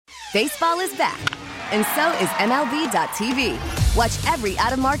Baseball is back, and so is MLB.tv. Watch every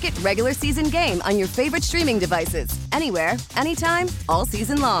out-of-market regular season game on your favorite streaming devices, anywhere, anytime, all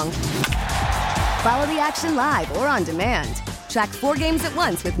season long. Follow the action live or on demand. Track 4 games at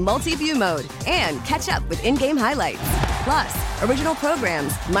once with multi-view mode and catch up with in-game highlights. Plus, original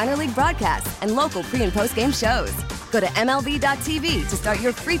programs, minor league broadcasts, and local pre- and post-game shows. Go to MLB.tv to start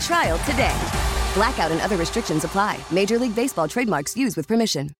your free trial today. Blackout and other restrictions apply. Major League Baseball trademarks used with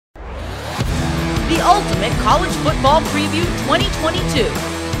permission. The Ultimate College Football Preview 2022,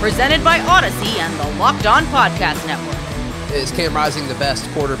 presented by Odyssey and the Locked On Podcast Network. Is Cam Rising the best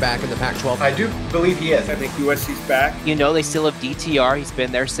quarterback in the Pac-12? I do believe he is. I think USC's back. You know, they still have DTR. He's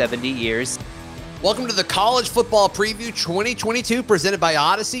been there 70 years. Welcome to the College Football Preview 2022, presented by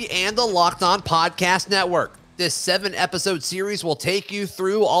Odyssey and the Locked On Podcast Network. This 7-episode series will take you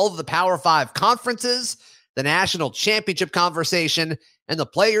through all of the Power 5 conferences, the national championship conversation, and the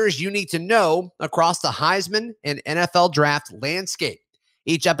players you need to know across the Heisman and NFL draft landscape.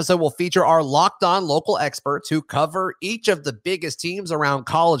 Each episode will feature our Locked On local experts who cover each of the biggest teams around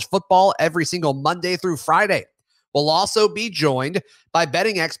college football every single Monday through Friday. We'll also be joined by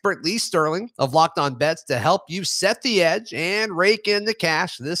betting expert Lee Sterling of Locked On Bets to help you set the edge and rake in the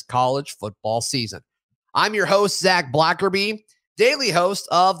cash this college football season. I'm your host, Zach Blackerby, daily host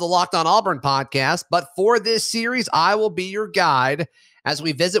of the Locked On Auburn podcast. But for this series, I will be your guide as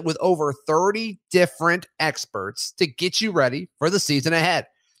we visit with over 30 different experts to get you ready for the season ahead.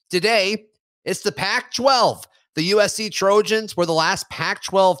 Today, it's the Pac-12. The USC Trojans were the last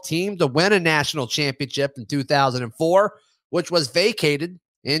Pac-12 team to win a national championship in 2004, which was vacated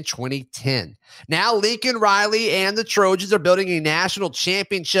in 2010. Now, Lincoln Riley and the Trojans are building a national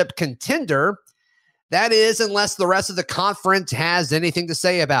championship contender. That is, unless the rest of the conference has anything to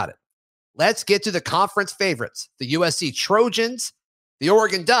say about it. Let's get to the conference favorites, the USC Trojans, the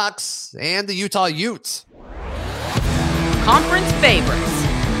Oregon Ducks, and the Utah Utes. Conference favorites.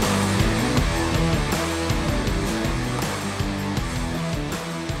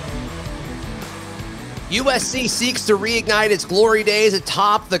 USC seeks to reignite its glory days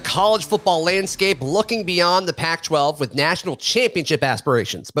atop the college football landscape, looking beyond the Pac-12 with national championship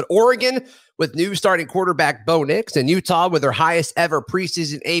aspirations. But Oregon, with new starting quarterback Bo Nix, and Utah with their highest ever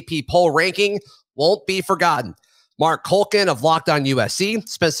preseason AP poll ranking, won't be forgotten. Mark Culkin of Locked On USC,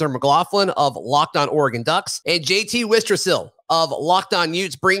 Spencer McLaughlin of Locked On Oregon Ducks, and JT Wistrcill of Locked On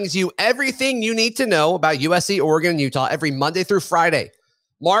Utes brings you everything you need to know about USC, Oregon, and Utah every Monday through Friday.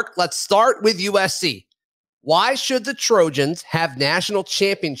 Mark, let's start with USC. Why should the Trojans have national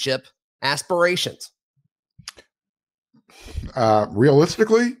championship aspirations?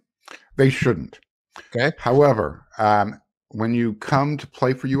 Realistically, they shouldn't. Okay. However, when you come to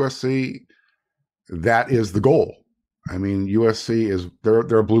play for USC, that is the goal. I mean, USC is they're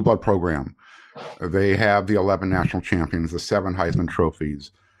a blue blood program. They have the 11 national champions, the 7 Heisman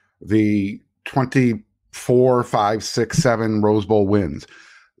trophies, the 24, 5, 6, 7 Rose Bowl wins.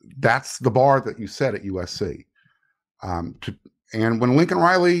 That's the bar that you set at USC. And when Lincoln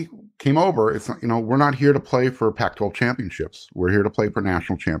Riley came over, it's we're not here to play for Pac-12 championships. We're here to play for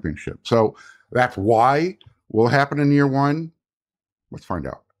national championships. So that's why will happen in year one. Let's find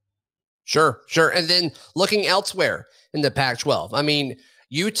out. Sure. And then looking elsewhere in the Pac-12, I mean,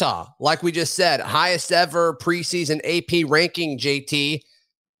 Utah, like we just said, highest ever preseason AP ranking, JT.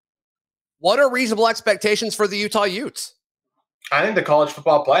 What are reasonable expectations for the Utah Utes? I think the college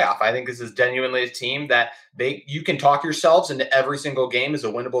football playoff. I think this is genuinely a team that you can talk yourselves into every single game as a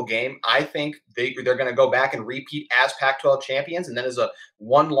winnable game. I think they're going to go back and repeat as Pac-12 champions, and then as a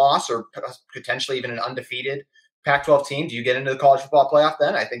one loss or potentially even an undefeated Pac-12 team, do you get into the college football playoff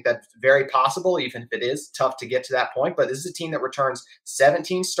then? I think that's very possible, even if it is tough to get to that point. But this is a team that returns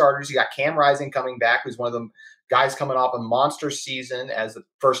 17 starters. You got Cam Rising coming back, who's one of them guys coming off a monster season as the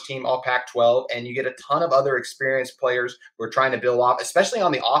first team all Pac-12, and you get a ton of other experienced players who are trying to build off, especially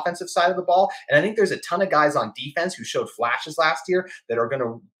on the offensive side of the ball. And I think there's a ton of guys on defense who showed flashes last year that are going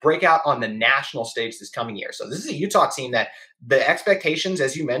to break out on the national stage this coming year. So this is a Utah team that the expectations,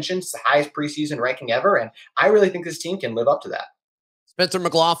 as you mentioned, it's the highest preseason ranking ever, and I really think this team can live up to that. Spencer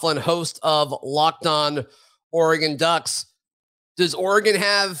McLaughlin, host of Locked On Oregon Ducks. Does Oregon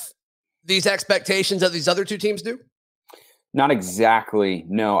have these expectations that these other two teams do? Not exactly.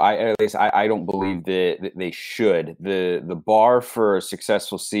 No, at least I don't believe that they should. The bar for a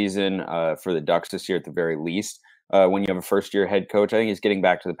successful season for the Ducks this year, at the very least, when you have a first-year head coach, I think is getting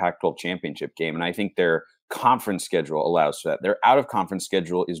back to the Pac-12 championship game. And I think their conference schedule allows for that. Their out-of-conference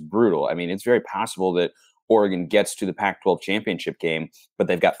schedule is brutal. I mean, it's very possible that Oregon gets to the Pac-12 championship game, but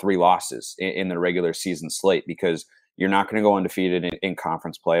they've got 3 losses in the regular season slate because You're not going to go undefeated in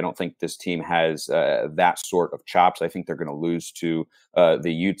conference play. I don't think this team has that sort of chops. I think they're going to lose to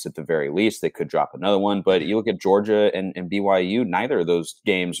the Utes at the very least. They could drop another one. But you look at Georgia and BYU, neither of those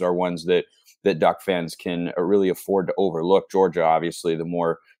games are ones that Duck fans can really afford to overlook. Georgia, obviously, the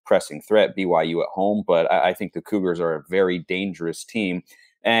more pressing threat, BYU at home. But I think the Cougars are a very dangerous team.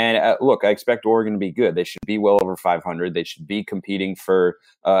 And look, I expect Oregon to be good. They should be well over 500. They should be competing for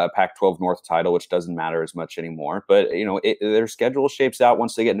a Pac-12 North title, which doesn't matter as much anymore. But, their schedule shapes out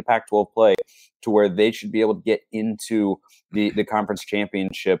once they get into Pac-12 play to where they should be able to get into the conference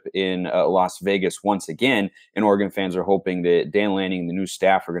championship in Las Vegas once again. And Oregon fans are hoping that Dan Lanning and the new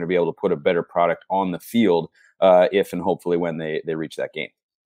staff are going to be able to put a better product on the field if and hopefully when they reach that game.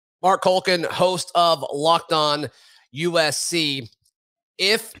 Mark Holkin, host of Locked On USC.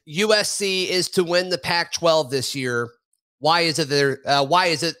 If USC is to win the Pac-12 this year, why is it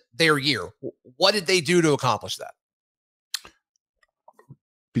their year? What did they do to accomplish that?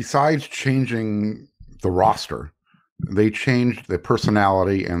 Besides changing the roster, they changed the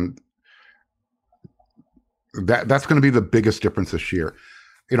personality, and that's going to be the biggest difference this year.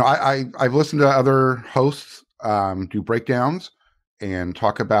 I've listened to other hosts do breakdowns and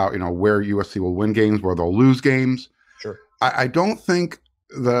talk about where USC will win games, where they'll lose games. Sure. I don't think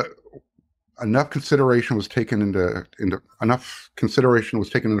enough consideration was taken into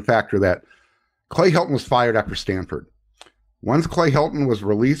factor that Clay Helton was fired after Stanford. Once Clay Helton was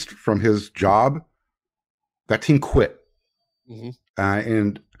released from his job, that team quit. Mm-hmm.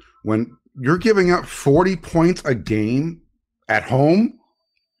 And when you're giving up 40 points a game at home,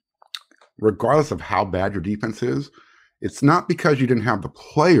 regardless of how bad your defense is, it's not because you didn't have the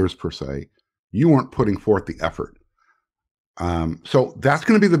players per se. You weren't putting forth the effort. So that's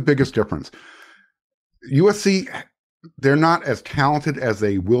going to be the biggest difference. USC, they're not as talented as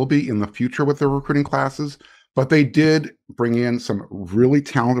they will be in the future with their recruiting classes, but they did bring in some really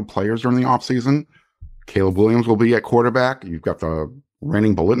talented players during the offseason. Caleb Williams will be at quarterback. You've got the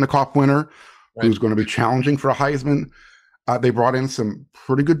reigning Biletnikoff winner, right, who's going to be challenging for a Heisman. They brought in some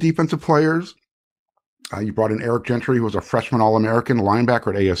pretty good defensive players. You brought in Eric Gentry, who was a freshman All-American linebacker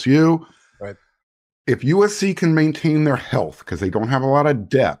at ASU. Right. If USC can maintain their health, because they don't have a lot of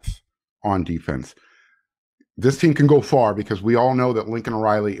depth on defense, this team can go far, because we all know that Lincoln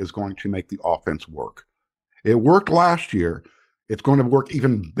Riley is going to make the offense work. It worked last year. It's going to work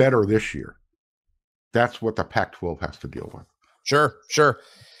even better this year. That's what the Pac-12 has to deal with. Sure.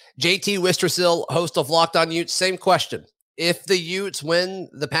 JT Wistrcill, host of Locked On Utes, same question. If the Utes win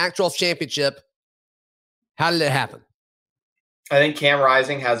the Pac-12 championship, how did it happen? I think Cam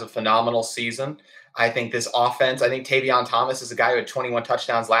Rising has a phenomenal season. I think this offense, I think Tavion Thomas is a guy who had 21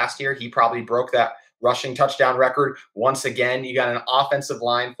 touchdowns last year. He probably broke that rushing touchdown record once again. You got an offensive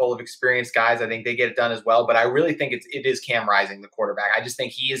line full of experienced guys. I think they get it done as well. But I really think it is Cam Rising, the quarterback. I just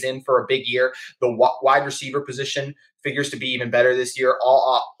think he is in for a big year. The wide receiver position figures to be even better this year.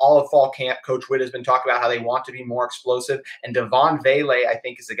 All of fall camp, Coach Witt has been talking about how they want to be more explosive. And Devon Vele, I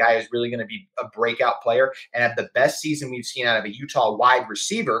think, is the guy who's really going to be a breakout player and have the best season we've seen out of a Utah wide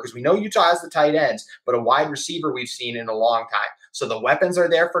receiver, because we know Utah has the tight ends, but a wide receiver we've seen in a long time. So the weapons are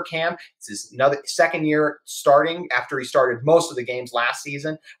there for Cam. It's his second year starting after he started most of the games last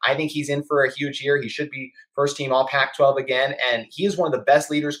season. I think he's in for a huge year. He should be first team all Pac-12 again. And he is one of the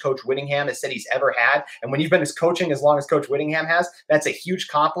best leaders Coach Whittingham has said he's ever had. And when you've been coaching as long as Coach Whittingham has, that's a huge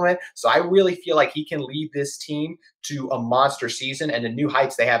compliment. So I really feel like he can lead this team to a monster season and to new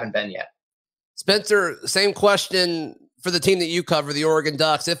heights they haven't been yet. Spencer, same question for the team that you cover, the Oregon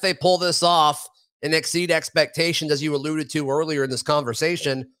Ducks. If they pull this off and exceed expectations, as you alluded to earlier in this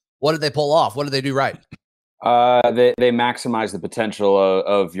conversation, what did they pull off? What did they do right? They maximize the potential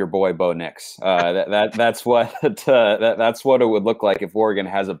of your boy Bo Nix. That's what that's what it would look like if Oregon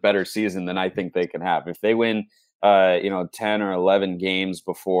has a better season than I think they can have. If they win 10 or 11 games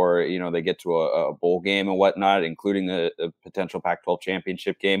before they get to a bowl game and whatnot, including a potential Pac-12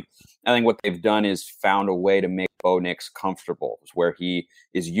 championship game, I think what they've done is found a way to make Bo Nix comfortable, where he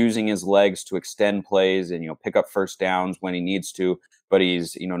is using his legs to extend plays and pick up first downs when he needs to, but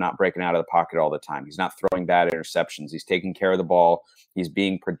he's not breaking out of the pocket all the time. He's not throwing bad interceptions. He's taking care of the ball. He's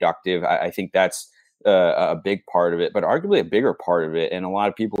being productive. I think that's a big part of it, but arguably a bigger part of it. And a lot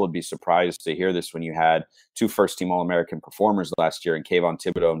of people would be surprised to hear this when you had two first-team All-American performers last year in Kayvon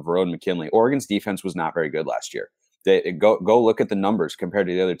Thibodeau and Verone McKinley. Oregon's defense was not very good last year. Go look at the numbers compared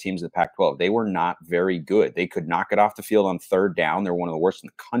to the other teams in the Pac-12. They were not very good. They could not get off the field on third down. They're one of the worst in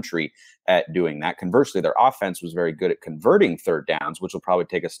the country at doing that. Conversely, their offense was very good at converting third downs, which will probably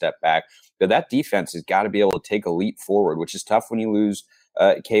take a step back. But that defense has got to be able to take a leap forward, which is tough when you lose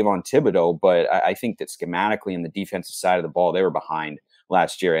Kayvon Thibodeau, but I think that schematically in the defensive side of the ball, they were behind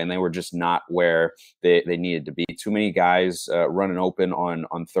last year, and they were just not where they needed to be. Too many guys running open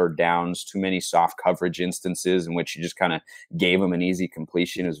on third downs, too many soft coverage instances in which you just kind of gave them an easy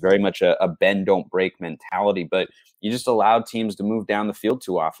completion. It was very much a bend, don't break mentality, but you just allowed teams to move down the field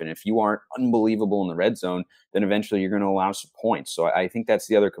too often. If you aren't unbelievable in the red zone, then eventually you're going to allow some points. So I think that's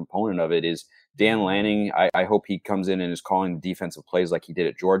the other component of it is Dan Lanning. I hope he comes in and is calling the defensive plays like he did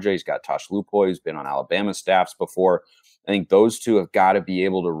at Georgia. He's got Tosh Lupoy, who's been on Alabama staffs before. I think those two have got to be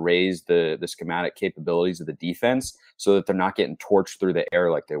able to raise the schematic capabilities of the defense so that they're not getting torched through the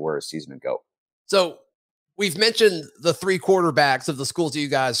air like they were a season ago. So we've mentioned the three quarterbacks of the schools that you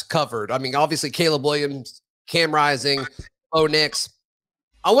guys covered. I mean, obviously Caleb Williams, Cam Rising, Bo Nix.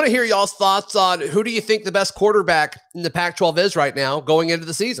 I want to hear y'all's thoughts on who do you think the best quarterback in the Pac-12 is right now going into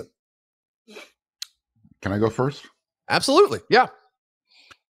the season? Can I go first? Absolutely. Yeah.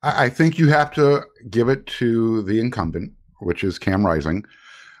 I think you have to give it to the incumbent, which is Cam Rising.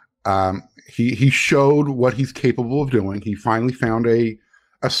 He showed what he's capable of doing. He finally found a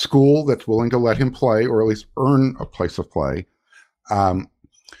school that's willing to let him play, or at least earn a place of play.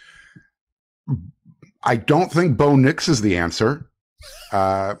 I don't think Bo Nix is the answer.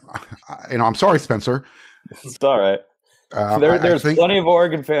 I'm sorry, Spencer. It's all right. There's plenty of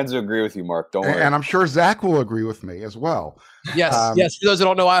Oregon fans who agree with you, Mark. Don't worry. And I'm sure Zach will agree with me as well. Yes. Yes. For those who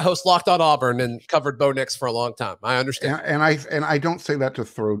don't know, I host Locked on Auburn and covered Bo Nix for a long time. I understand. And I don't say that to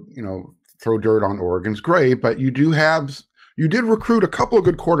throw dirt on Oregon's grade, but you did recruit a couple of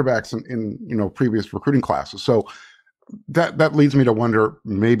good quarterbacks in previous recruiting classes. So that leads me to wonder,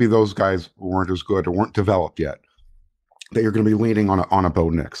 maybe those guys weren't as good or weren't developed yet, that you're going to be leaning on a Bo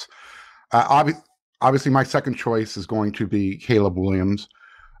Nix. Obviously, my second choice is going to be Caleb Williams.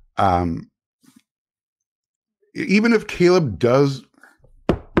 Even if Caleb does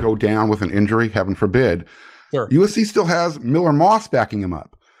go down with an injury, heaven forbid, sure, USC still has Miller Moss backing him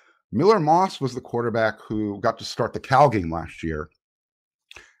up. Miller Moss was the quarterback who got to start the Cal game last year,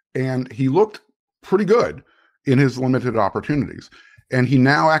 and he looked pretty good in his limited opportunities. And he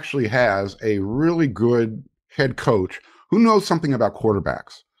now actually has a really good head coach who knows something about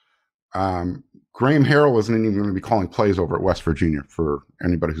quarterbacks. Graham Harrell isn't even going to be calling plays over at West Virginia for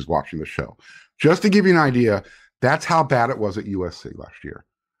anybody who's watching the show. Just to give you an idea, that's how bad it was at USC last year.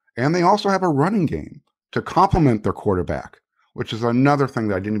 And they also have a running game to complement their quarterback, which is another thing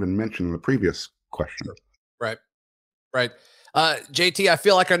that I didn't even mention in the previous question. Right. JT, I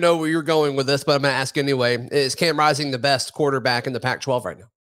feel like I know where you're going with this, but I'm going to ask anyway. Is Cam Rising the best quarterback in the Pac-12 right now?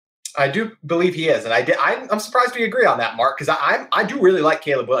 I do believe he is. And I'm surprised we agree on that, Mark, because I do really like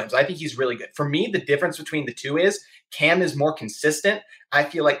Caleb Williams. I think he's really good. For me, the difference between the two is Cam is more consistent. I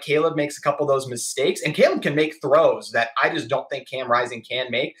feel like Caleb makes a couple of those mistakes, and Caleb can make throws that I just don't think Cam Rising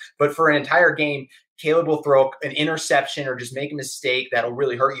can make. But for an entire game, Caleb will throw an interception or just make a mistake that'll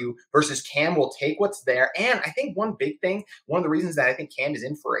really hurt you, versus Cam will take what's there. And I think one big thing, one of the reasons that I think Cam is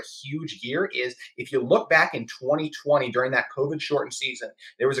in for a huge year is if you look back in 2020 during that COVID-shortened season,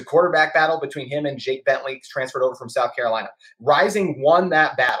 there was a quarterback battle between him and Jake Bentley, transferred over from South Carolina. Rising won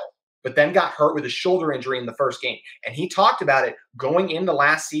that battle, but then got hurt with a shoulder injury in the first game. And he talked about it going into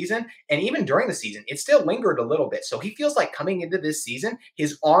last season, and even during the season, it still lingered a little bit. So he feels like coming into this season,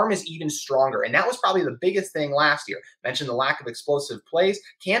 his arm is even stronger. And that was probably the biggest thing last year. Mentioned the lack of explosive plays.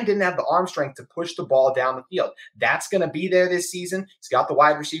 Cam didn't have the arm strength to push the ball down the field. That's going to be there this season. He's got the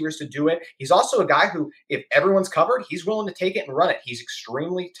wide receivers to do it. He's also a guy who, if everyone's covered, he's willing to take it and run it. He's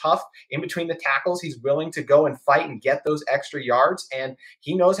extremely tough in between the tackles. He's willing to go and fight and get those extra yards. And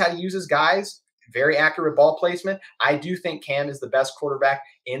he knows how to use his guys. Very accurate ball placement. I do think Cam is the best quarterback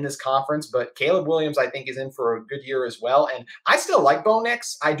in this conference, but Caleb Williams, I think, is in for a good year as well. And I still like Bo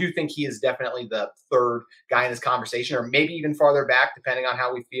Nix. I do think he is definitely the third guy in this conversation, or maybe even farther back, depending on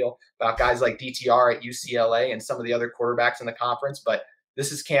how we feel about guys like DTR at UCLA and some of the other quarterbacks in the conference. But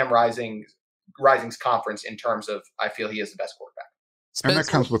this is Cam Rising's conference in terms of, I feel he is the best quarterback. And that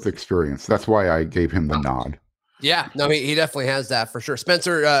comes with experience. That's why I gave him the nod. Yeah, no, he definitely has that for sure.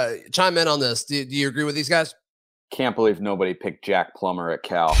 Spencer, chime in on this. Do you agree with these guys? Can't believe nobody picked Jack Plummer at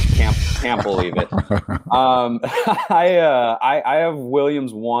Cal. Can't believe it. I have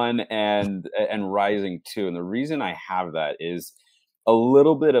Williams 1 and Rising 2, and the reason I have that is a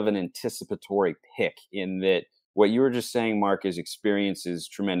little bit of an anticipatory pick, in that what you were just saying, Mark, is experience is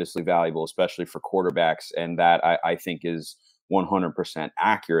tremendously valuable, especially for quarterbacks, and that I think is 100%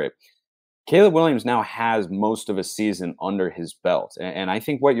 accurate. Caleb Williams now has most of a season under his belt. And I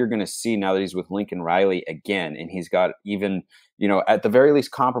think what you're going to see now that he's with Lincoln Riley again, and he's got even, at the very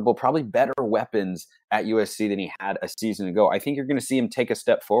least comparable, probably better weapons at USC than he had a season ago. I think you're going to see him take a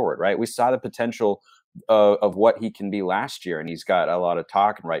step forward, right? We saw the potential of what he can be last year, and he's got a lot of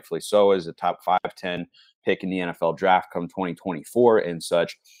talk, and rightfully so, as a top 5-10 pick in the NFL draft come 2024 and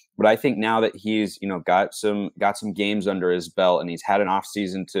such. But I think now that he's, got some games under his belt, and he's had an off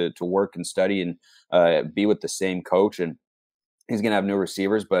season to work and study and be with the same coach, and he's going to have new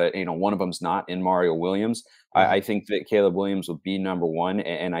receivers, but one of them's not in Mario Williams. I think that Caleb Williams will be number one,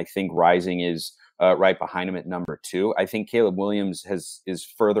 and I think Rising is right behind him at number two. I think Caleb Williams is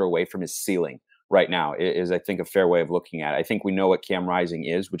further away from his ceiling right now, is I think a fair way of looking at it. I think we know what Cam Rising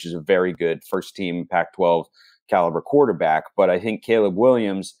is, which is a very good first team Pac-12 caliber quarterback, but I think Caleb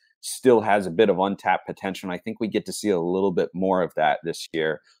Williams still has a bit of untapped potential. And I think we get to see a little bit more of that this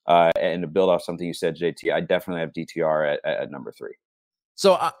year. And to build off something you said, JT, I definitely have DTR at number 3.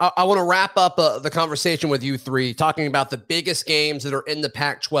 So I want to wrap up the conversation with you three, talking about the biggest games that are in the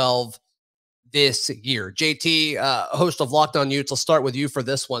Pac-12 this year. JT, host of Locked On Utes, I'll start with you for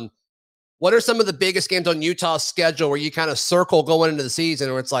this one. What are some of the biggest games on Utah's schedule where you kind of circle going into the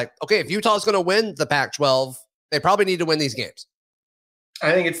season where it's like, okay, if Utah's going to win the Pac-12, they probably need to win these games?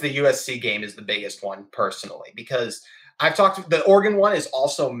 I think it's the USC game is the biggest one personally, because the Oregon one is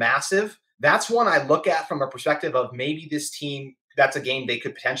also massive. That's one I look at from a perspective of maybe this team, that's a game they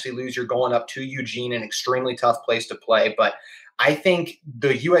could potentially lose. You're going up to Eugene, an extremely tough place to play. But I think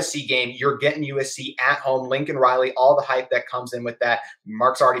the USC game, you're getting USC at home, Lincoln Riley, all the hype that comes in with that.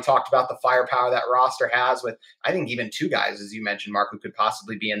 Mark's already talked about the firepower that roster has with, I think, even 2 guys, as you mentioned, Mark, who could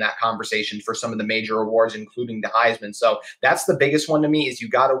possibly be in that conversation for some of the major awards, including the Heisman. So that's the biggest one to me, is you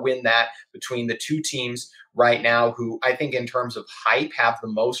got to win that between the 2 teams right now who I think in terms of hype have the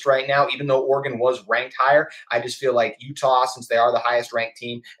most right now. Even though Oregon was ranked higher, I just feel like Utah, since they are the highest ranked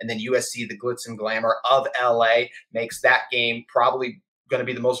team, and then USC, the glitz and glamour of LA, makes that game probably going to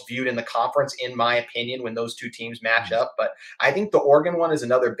be the most viewed in the conference, in my opinion, when those 2 teams match up. But I think the Oregon one is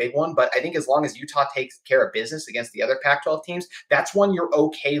another big one. But I think as long as Utah takes care of business against the other Pac-12 teams, that's one you're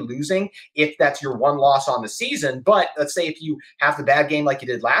okay losing if that's your one loss on the season. But let's say if you have the bad game like you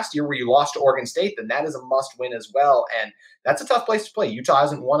did last year where you lost to Oregon State, then that is a must win as well. And that's a tough place to play. Utah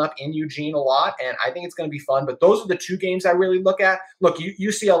hasn't won up in Eugene a lot, and I think it's going to be fun. But those are the 2 games I really look at. Look,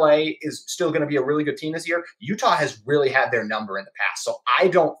 UCLA is still going to be a really good team this year. Utah has really had their number in the past, so I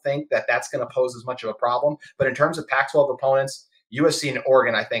don't think that that's going to pose as much of a problem. But in terms of Pac-12 opponents, USC and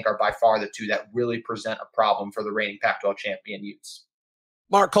Oregon, I think, are by far the 2 that really present a problem for the reigning Pac-12 champion Utes.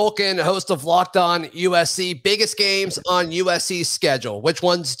 Mark Colkin, host of Locked On USC. Biggest games on USC's schedule. Which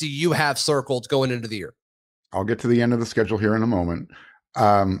ones do you have circled going into the year? I'll get to the end of the schedule here in a moment.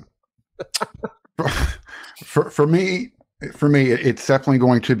 For me, it's definitely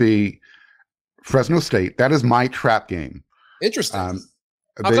going to be Fresno State. That is my trap game. Interesting.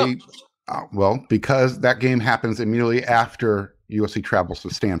 Well, because that game happens immediately after USC travels to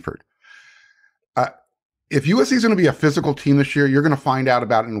Stanford. If USC is going to be a physical team this year, you're going to find out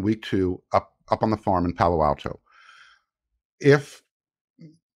about it in week 2 up on the farm in Palo Alto. If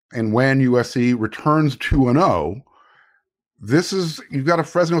and when USC returns 2-0, you've got a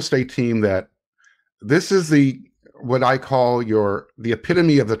Fresno State team that this is what I call the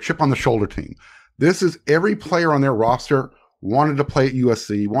epitome of the chip on the shoulder team. This is every player on their roster wanted to play at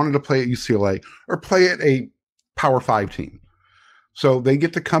USC, wanted to play at UCLA, or play at a Power 5 team. So they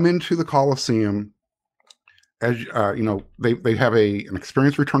get to come into the Coliseum as they have an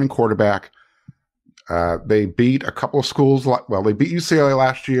experienced returning quarterback. They beat a couple of schools. They beat UCLA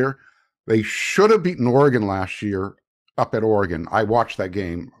last year. They should have beaten Oregon last year up at Oregon. I watched that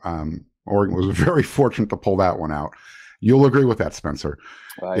game. Oregon was very fortunate to pull that one out. You'll agree with that, Spencer,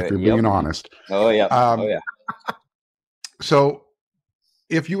 if you're being honest. Oh, yeah. So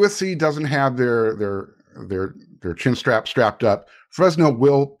if USC doesn't have their chin strapped up, Fresno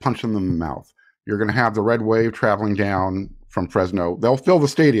will punch them in the mouth. You're going to have the red wave traveling down from Fresno. They'll fill the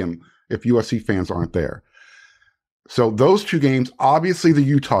stadium if USC fans aren't there. So those 2 games, obviously the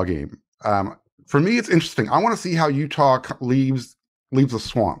Utah game. For me, it's interesting. I want to see how Utah leaves the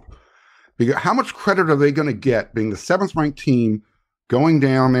swamp. Because how much credit are they going to get being the 7th ranked team going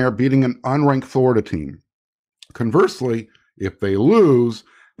down there, beating an unranked Florida team? Conversely, if they lose,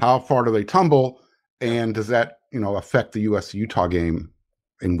 how far do they tumble? And does that, affect the USC-Utah game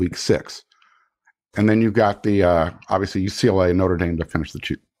in week 6? And then you've got the, obviously UCLA and Notre Dame to finish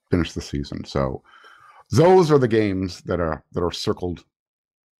the season. So those are the games that are circled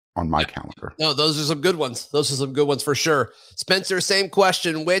on my calendar. No, those are some good ones. Those are some good ones for sure. Spencer, same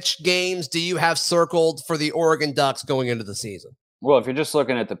question. Which games do you have circled for the Oregon Ducks going into the season? Well, if you're just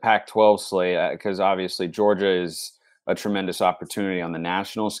looking at the Pac-12 slate, because obviously Georgia is a tremendous opportunity on the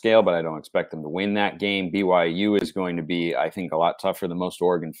national scale, but I don't expect them to win that game. BYU is going to be, I think, a lot tougher than most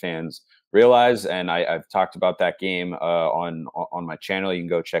Oregon fans realize. And I've talked about that game on my channel. You can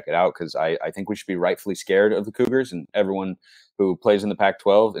go check it out because I think we should be rightfully scared of the Cougars, and everyone who plays in the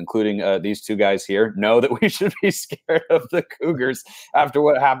Pac-12, including these two guys here, know that we should be scared of the Cougars after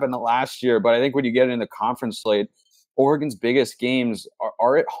what happened last year. But I think when you get in the conference slate, Oregon's biggest games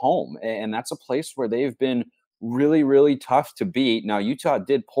are at home, and that's a place where they've been really, really tough to beat. Now, Utah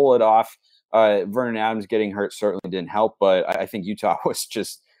did pull it off. Vernon Adams getting hurt certainly didn't help, but I think Utah was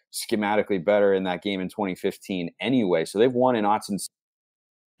just schematically better in that game in 2015 anyway. So they've won in Autzen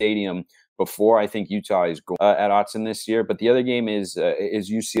Stadium before. I think Utah is going at Autzen this year. But the other game is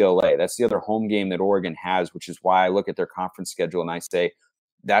UCLA. That's the other home game that Oregon has, which is why I look at their conference schedule and I say,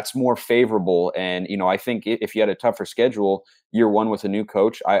 that's more favorable. And, I think if you had a tougher schedule, year one with a new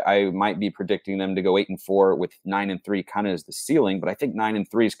coach, I might be predicting them to go 8-4 with 9-3 kind of as the ceiling. But I think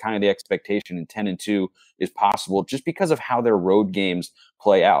 9-3 is kind of the expectation, and 10-2 is possible just because of how their road games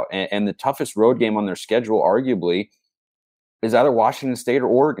play out. And the toughest road game on their schedule, arguably, is either Washington State or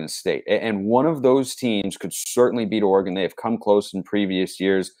Oregon State. And one of those teams could certainly beat Oregon. They have come close in previous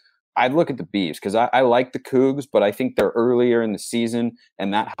years. I'd look at the Beavs because I like the Cougs, but I think they're earlier in the season,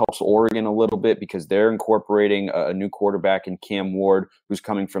 and that helps Oregon a little bit because they're incorporating a new quarterback in Cam Ward, who's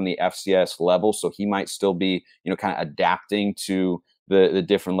coming from the FCS level. So he might still be, kind of adapting to the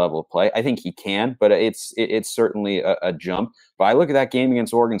different level of play. I think he can, but it's certainly a jump. But I look at that game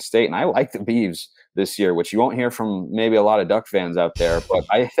against Oregon State, and I like the Beavs this year, which you won't hear from maybe a lot of Duck fans out there. But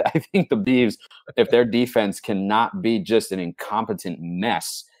I think the Beavs, if their defense cannot be just an incompetent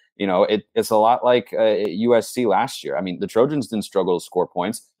mess, it's a lot like USC last year. I mean, the Trojans didn't struggle to score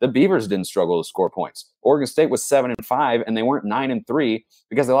points. The Beavers didn't struggle to score points. Oregon State was 7-5, and they weren't 9-3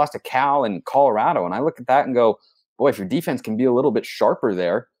 because they lost to Cal and Colorado. And I look at that and go, boy, if your defense can be a little bit sharper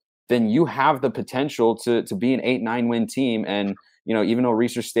there, then you have the potential to be an 8-9 win team. And, even though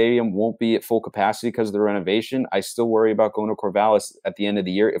Research Stadium won't be at full capacity because of the renovation, I still worry about going to Corvallis at the end of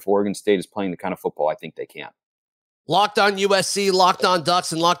the year if Oregon State is playing the kind of football I think they can. Locked On USC, Locked On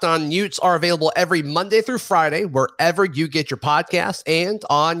Ducks, and Locked On Utes are available every Monday through Friday, wherever you get your podcasts and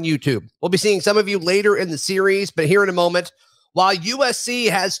on YouTube. We'll be seeing some of you later in the series, but here in a moment, while USC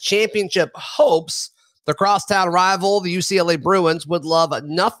has championship hopes, the crosstown rival, the UCLA Bruins, would love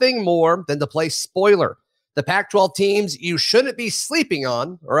nothing more than to play spoiler. The Pac-12 teams you shouldn't be sleeping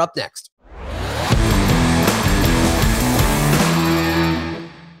on are up next.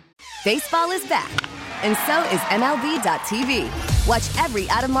 Baseball is back, and so is MLB.tv. Watch every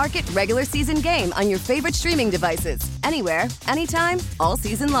out-of-market regular season game on your favorite streaming devices, anywhere, anytime, all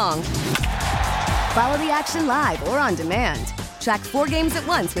season long. Follow the action live or on demand. Track 4 games at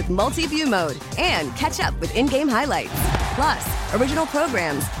once with multi-view mode and catch up with in-game highlights. Plus, original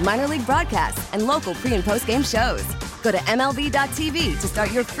programs, minor league broadcasts, and local pre- and post-game shows. Go to MLB.tv to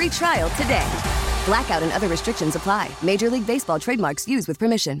start your free trial today. Blackout and other restrictions apply. Major League Baseball trademarks used with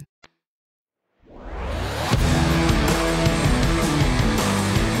permission.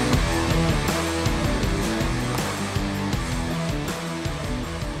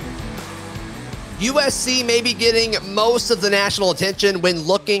 USC may be getting most of the national attention when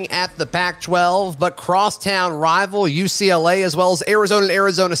looking at the Pac-12, but crosstown rival UCLA as well as Arizona and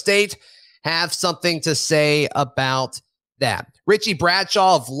Arizona State have something to say about that. Richie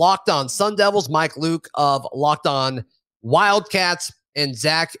Bradshaw of Locked On Sun Devils, Mike Luke of Locked On Wildcats, and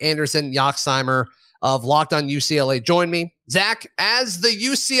Zach Anderson Yoxsimer of Locked On UCLA join me. Zach, as the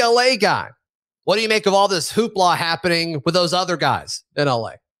UCLA guy, what do you make of all this hoopla happening with those other guys in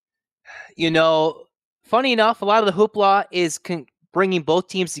LA? Funny enough, a lot of the hoopla is bringing both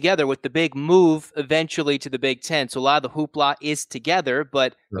teams together with the big move eventually to the Big Ten. So a lot of the hoopla is together.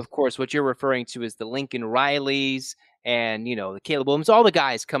 But, of course, what you're referring to is the Lincoln Rileys and, the Caleb Williams, all the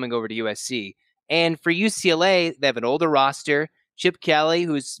guys coming over to USC. And for UCLA, they have an older roster. Chip Kelly,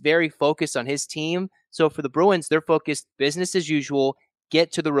 who's very focused on his team. So for the Bruins, they're focused business as usual,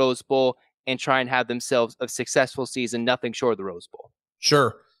 get to the Rose Bowl, and try and have themselves a successful season, nothing short of the Rose Bowl.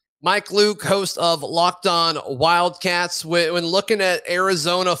 Sure. Mike Luke, host of Locked On Wildcats. When looking at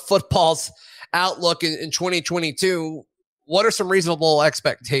Arizona football's outlook in 2022, what are some reasonable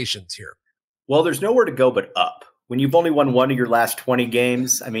expectations here? Well, there's nowhere to go but up when you've only won one of your last 20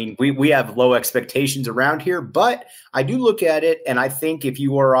 games, I mean, we have low expectations around here, but I do look at it, and I think if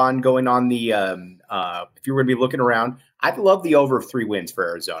you are if you were going to be looking around, I'd love the over of 3 wins for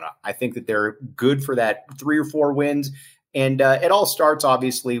Arizona. I think that they're good for that 3 or 4 wins. And it all starts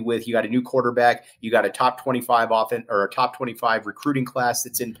obviously with you got a new quarterback, you got a top 25 offense or a top 25 recruiting class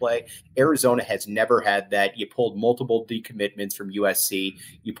that's in play. Arizona has never had that. You pulled multiple decommitments from USC.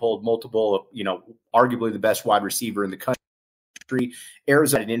 You pulled multiple, arguably the best wide receiver in the country.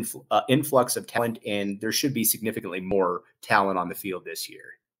 Arizona had an influx of talent, and there should be significantly more talent on the field this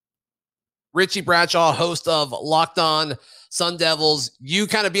year. Richie Bradshaw, host of Locked On Sun Devils, you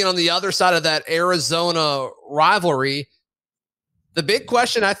kind of being on the other side of that Arizona rivalry. The big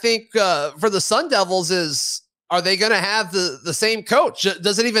question, I think, for the Sun Devils is, are they going to have the same coach?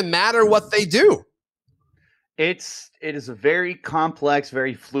 Does it even matter what they do? It is a very complex,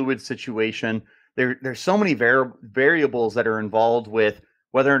 very fluid situation. There's so many variables that are involved with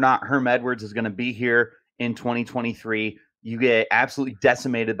whether or not Herm Edwards is going to be here in 2023. You get absolutely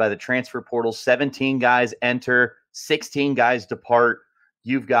decimated by the transfer portal. 17 guys enter, 16 guys depart.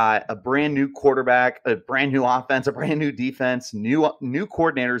 You've got a brand new quarterback, a brand new offense, a brand new defense, new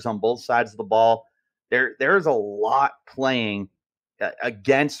coordinators on both sides of the ball. There's a lot playing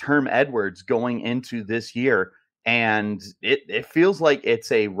against Herm Edwards going into this year, and it feels like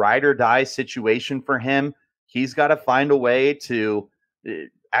it's a ride or die situation for him. He's got to find a way to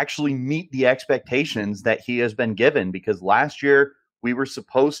actually meet the expectations that he has been given, because last year we were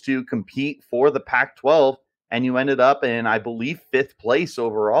supposed to compete for the Pac-12, and you ended up in, I believe, 5th place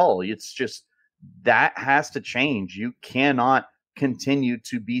overall. It's just, that has to change. You cannot continue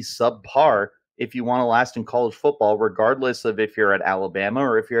to be subpar if you want to last in college football, regardless of if you're at Alabama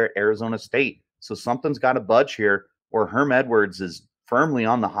or if you're at Arizona State. So something's got to budge here, or Herm Edwards is firmly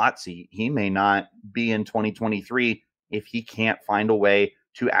on the hot seat. He may not be in 2023 if he can't find a way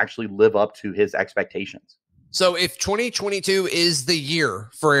to actually live up to his expectations. So if 2022 is the year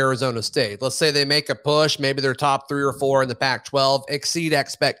for Arizona State, let's say they make a push, maybe they're top 3 or 4 in the Pac-12, exceed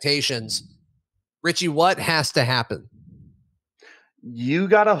expectations. Richie, what has to happen? You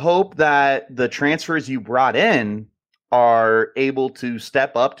got to hope that the transfers you brought in are able to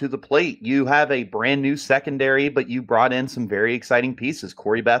step up to the plate. You have a brand new secondary, but you brought in some very exciting pieces.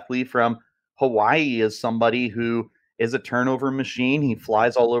 Corey Bethley from Hawaii is somebody who is a turnover machine. He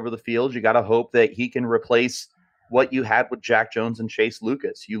flies all over the field. You got to hope that he can replace what you had with Jack Jones and Chase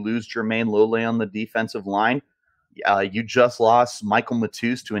Lucas. You lose Jermaine Lole on the defensive line. You just lost Michael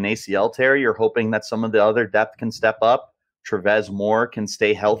Matus to an ACL tear. You're hoping that some of the other depth can step up. Trevez Moore can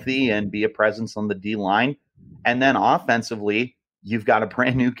stay healthy and be a presence on the D line. And then offensively, you've got a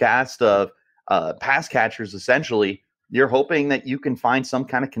brand new cast of pass catchers, essentially. You're hoping that you can find some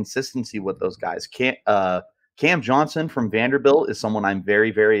kind of consistency with those guys. Cam Johnson from Vanderbilt is someone I'm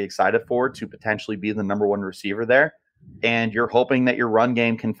very, very excited for to potentially be the number 1 receiver there. And you're hoping that your run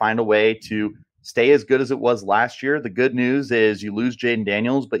game can find a way to stay as good as it was last year. The good news is you lose Jaden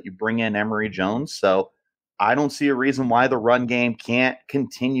Daniels, but you bring in Emory Jones. So I don't see a reason why the run game can't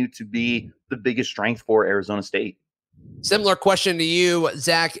continue to be the biggest strength for Arizona State. Similar question to you,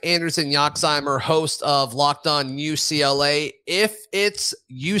 Zach Anderson-Yoxsimer, host of Locked On UCLA. If it's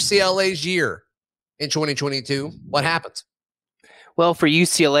UCLA's year in 2022, what happens? Well, for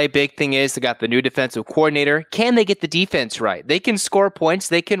UCLA, big thing is they got the new defensive coordinator. Can they get the defense right? They can score points,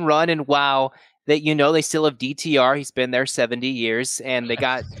 they can run, and wow, that they still have DTR. He's been there 70 years, and they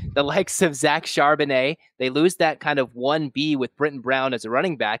got the likes of Zach Charbonnet. They lose that kind of 1B with Britton Brown as a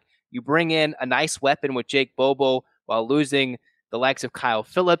running back. You bring in a nice weapon with Jake Bobo while losing the likes of Kyle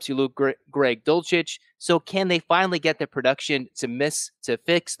Phillips. You lose Greg Dulcich. So can they finally get the production to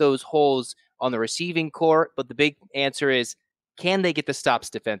fix those holes on the receiving core? But the big answer is, can they get the stops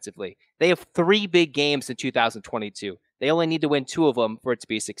defensively? They have 3 big games in 2022. They only need to win 2 of them for it to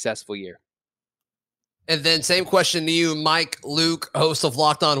be a successful year. And then same question to you, Mike Luke, host of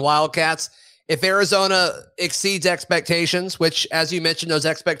Locked On Wildcats. If Arizona exceeds expectations, which, as you mentioned, those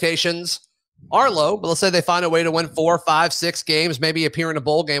expectations are low, but let's say they find a way to win 4, 5, 6 games, maybe appear in a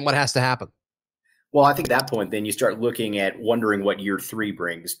bowl game, what has to happen? Well, I think at that point, then you start looking at wondering what year 3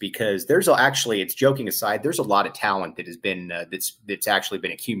 brings, because there's actually, it's joking aside, there's a lot of talent that has been that's actually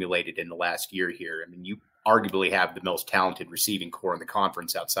been accumulated in the last year here. I mean, you arguably have the most talented receiving core in the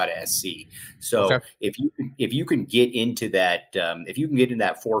conference outside of SC. So okay, if you can get into that,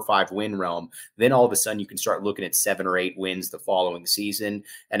 4 or 5 win realm, then all of a sudden you can start looking at 7 or 8 wins the following season.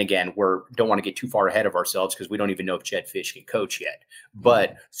 And again, don't want to get too far ahead of ourselves because we don't even know if Jedd Fisch can coach yet.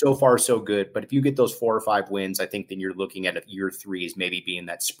 But so far so good. But if you get those 4 or 5 wins, I think then you're looking at year 3 as maybe being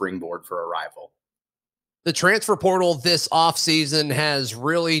that springboard for a rival. The transfer portal this offseason has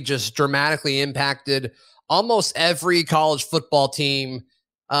really just dramatically impacted almost every college football team.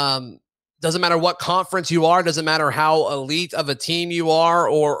 Doesn't matter what conference you are, doesn't matter how elite of a team you are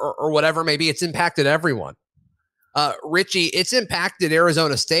or whatever, maybe it's impacted everyone. Richie, it's impacted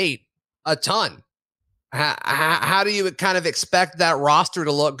Arizona State a ton. How do you kind of expect that roster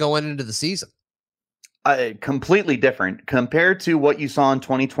to look going into the season? Completely different compared to what you saw in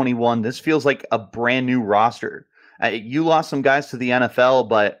 2021. This feels like a brand new roster. You lost some guys to the NFL,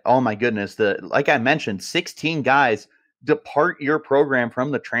 but oh my goodness, like I mentioned, 16 guys depart your program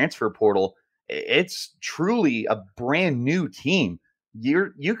from the transfer portal. It's truly a brand new team.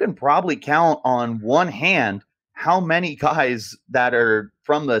 You can probably count on one hand how many guys that are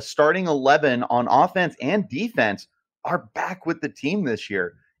from the starting 11 on offense and defense are back with the team this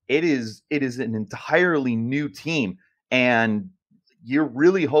year. It is an entirely new team, and you're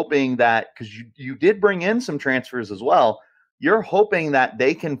really hoping that, because you did bring in some transfers as well, you're hoping that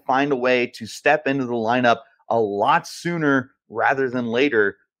they can find a way to step into the lineup a lot sooner rather than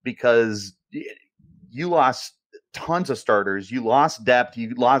later, because you lost tons of starters. You lost depth.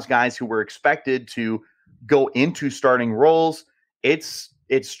 You lost guys who were expected to go into starting roles. It's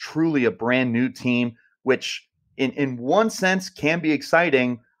truly a brand new team, which in one sense can be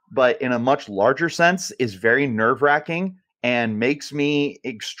exciting, but in a much larger sense is very nerve-wracking and makes me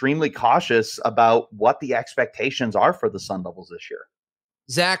extremely cautious about what the expectations are for the Sun Devils this year.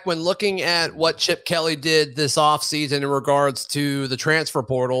 Zach, when looking at what Chip Kelly did this offseason in regards to the transfer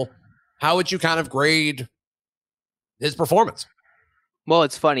portal, how would you kind of grade his performance? Well,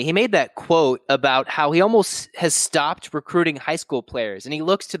 it's funny. He made that quote about how he almost has stopped recruiting high school players, and he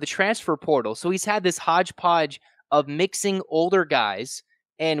looks to the transfer portal. So he's had this hodgepodge of mixing older guys,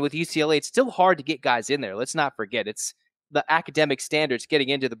 and with UCLA, it's still hard to get guys in there. Let's not forget, it's the academic standards getting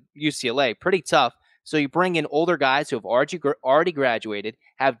into the UCLA, pretty tough. So you bring in older guys who have already graduated,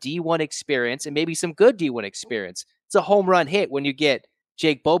 have D1 experience, and maybe some good D1 experience. It's a home run hit when you get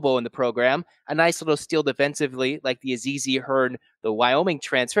Jake Bobo in the program, a nice little steal defensively like the Azizi Hearn, the Wyoming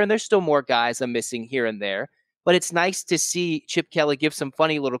transfer, and there's still more guys I'm missing here and there. But it's nice to see Chip Kelly give some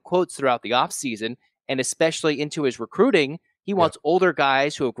funny little quotes throughout the offseason, and especially into his recruiting. He wants older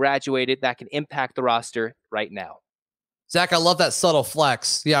guys who have graduated that can impact the roster right now. Zach, I love that subtle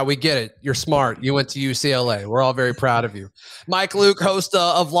flex. Yeah, we get it. You're smart. You went to UCLA. We're all very proud of you. Mike Luke, host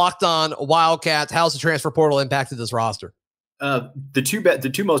of Locked On Wildcats. How's the transfer portal impacted this roster?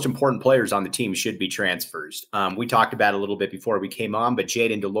 The two most important players on the team should be transfers. We talked about it a little bit before we came on, but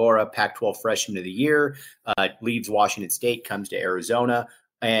Jaden DeLaura, Pac-12 Freshman of the Year, leaves Washington State, comes to Arizona.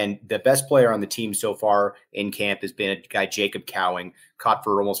 And the best player on the team so far in camp has been a guy, Jacob Cowing, caught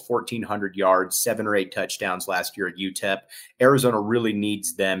for almost 1,400 yards, 7 or 8 touchdowns last year at UTEP. Arizona really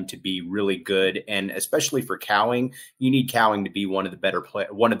needs them to be really good. And especially for Cowing, you need Cowing to be one of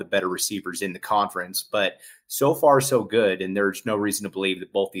the better receivers in the conference. But so far, so good. And there's no reason to believe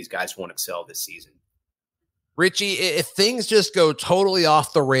that both these guys won't excel this season. Richie, if things just go totally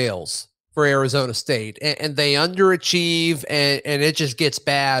off the rails for Arizona State and they underachieve and it just gets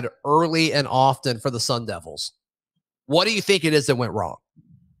bad early and often for the Sun Devils, what do you think it is that went wrong?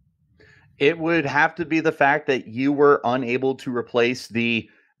 It would have to be the fact that you were unable to replace the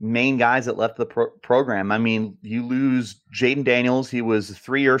main guys that left the program. I mean, you lose Jaden Daniels. He was a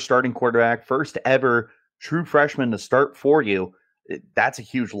 3-year starting quarterback, first ever true freshman to start for you. That's a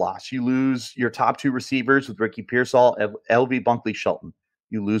huge loss. You lose your top 2 receivers with Ricky Pearsall, LV Bunkley Shelton.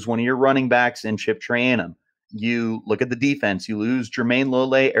 You lose one of your running backs in Chip Trayanum. You look at the defense. You lose Jermaine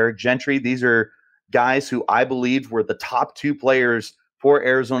Lole, Eric Gentry. These are guys who I believe were the top 2 players for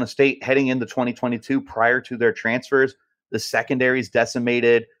Arizona State heading into 2022 prior to their transfers. The secondary is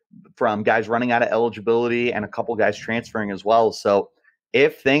decimated from guys running out of eligibility and a couple guys transferring as well. So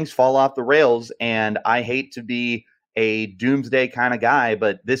if things fall off the rails, and I hate to be a doomsday kind of guy,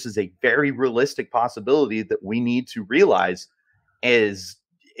 but this is a very realistic possibility that we need to realize is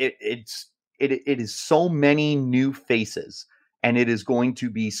it is so many new faces, and it is going to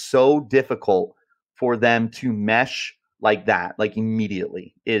be so difficult for them to mesh like that, like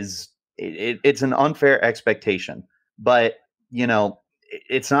immediately. It's an unfair expectation, but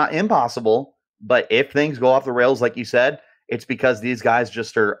it's not impossible. But if things go off the rails, like you said, it's because these guys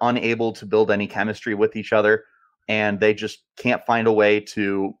just are unable to build any chemistry with each other, and they just can't find a way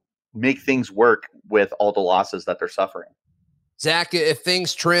to make things work with all the losses that they're suffering. Zach, if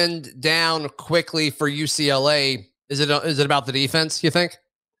things trend down quickly for UCLA, is it about the defense, you think?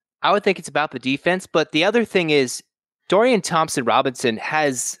 I would think it's about the defense, but the other thing is Dorian Thompson-Robinson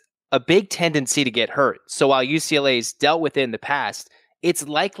has a big tendency to get hurt. So while UCLA's dealt with it in the past, it's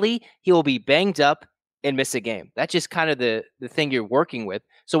likely he will be banged up and miss a game. That's just kind of the thing you're working with.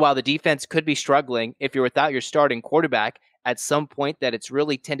 So while the defense could be struggling, if you're without your starting quarterback at some point that it's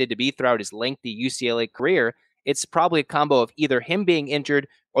really tended to be throughout his lengthy UCLA career, it's probably a combo of either him being injured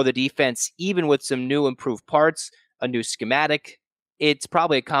or the defense, even with some new improved parts, a new schematic. It's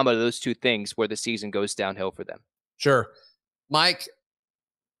probably a combo of those two things where the season goes downhill for them. Sure. Mike,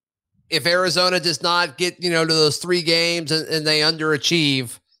 if Arizona does not get, to those 3 games and they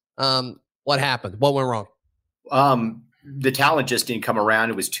underachieve, what happened? What went wrong? The talent just didn't come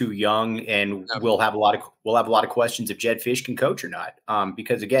around. It was too young, and we'll have a lot of questions if Jedd Fisch can coach or not.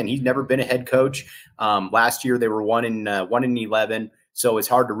 Because again, he's never been a head coach. Last year they were 1-11, so it's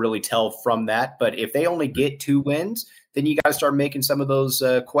hard to really tell from that. But if they only get 2 wins, then you got to start making some of those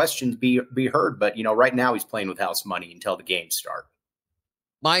questions be heard. But right now he's playing with house money until the games start.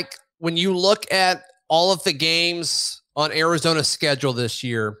 Mike, when you look at all of the games on Arizona's schedule this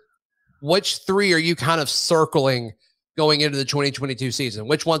year, which 3 are you kind of circling going into the 2022 season?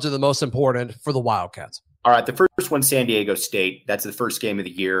 Which ones are the most important for the Wildcats? All right, the first one, San Diego State. That's the first game of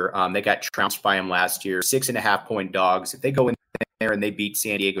the year. They got trounced by them last year, 6.5-point dogs. If they go in there and they beat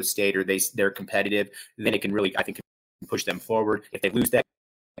San Diego State, or they're competitive, then it can really, I think, push them forward. If they lose that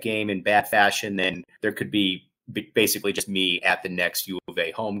game in bad fashion, then there could be basically just me at the next U of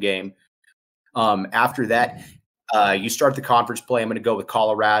A home game. After that, you start the conference play. I'm going to go with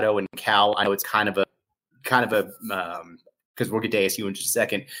Colorado and Cal. I know it's kind of a because we'll get to ASU in just a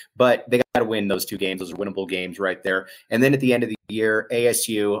second, but they got to win those 2 games. Those are winnable games right there. And then at the end of the year,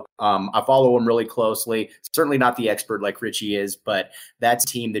 ASU, I follow them really closely. Certainly not the expert like Richie is, but that's a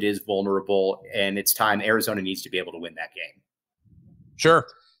team that is vulnerable, and it's time. Arizona needs to be able to win that game. Sure.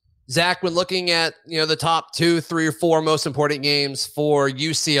 Zach, when looking at, the top 2, 3, or 4 most important games for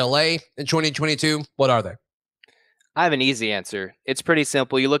UCLA in 2022, what are they? I have an easy answer. It's pretty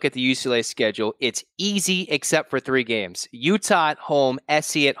simple. You look at the UCLA schedule. It's easy except for 3 games. Utah at home,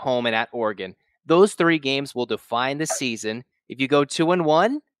 SC at home, and at Oregon. Those 3 games will define the season. If you go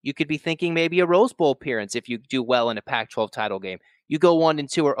 2-1, you could be thinking maybe a Rose Bowl appearance if you do well in a Pac-12 title game. You go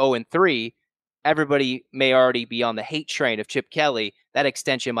 1-2 or 0-3, everybody may already be on the hate train of Chip Kelly. That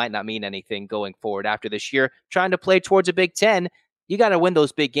extension might not mean anything going forward after this year. Trying to play towards a Big Ten, you got to win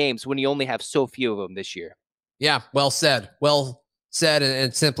those big games when you only have so few of them this year. Yeah, well said. Well said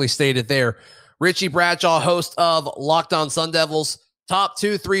and simply stated there. Richie Bradshaw, host of Locked On Sun Devils. Top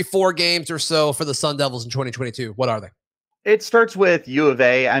 2, 3, 4 games or so for the Sun Devils in 2022. What are they? It starts with U of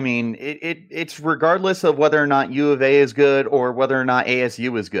A. I mean, it's regardless of whether or not U of A is good or whether or not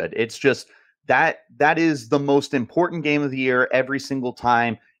ASU is good. It's just that is the most important game of the year every single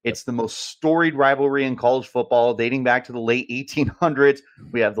time. It's the most storied rivalry in college football dating back to the late 1800s.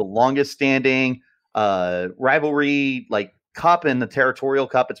 We have the longest standing rivalry like cup and the Territorial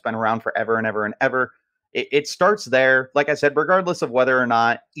Cup. It's been around forever and ever and ever. It starts there. Like I said, regardless of whether or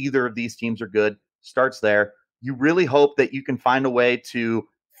not either of these teams are good, starts there. You really hope that you can find a way to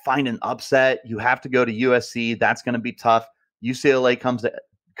find an upset. You have to go to USC. That's going to be tough. UCLA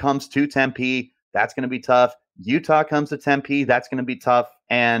comes to Tempe. That's going to be tough. Utah comes to Tempe. That's going to be tough.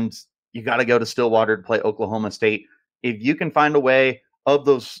 And you got to go to Stillwater to play Oklahoma State. If you can find a way of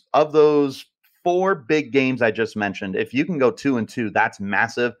those 4 big games I just mentioned, if you can go 2-2, that's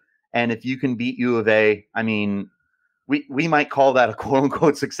massive. And if you can beat U of A, I mean, we might call that a quote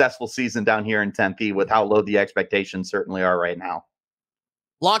unquote successful season down here in Tempe with how low the expectations certainly are right now.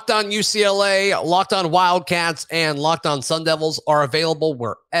 Locked On UCLA, Locked On Wildcats, and Locked On Sun Devils are available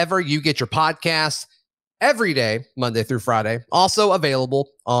wherever you get your podcasts every day, Monday through Friday. Also available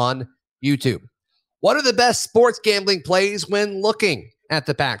on YouTube. What are the best sports gambling plays when looking at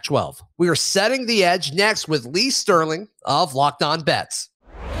the Pac-12? We are setting the edge next with Lee Sterling of Locked On Bets.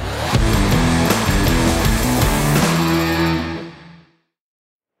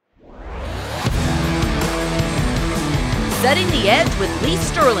 Setting the edge with Lee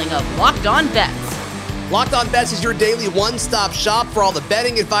Sterling of Locked On Bets. Locked On Bets is your daily one-stop shop for all the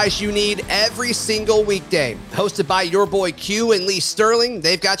betting advice you need every single weekday. Hosted by your boy Q and Lee Sterling,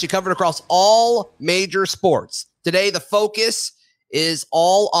 they've got you covered across all major sports. Today, the focus is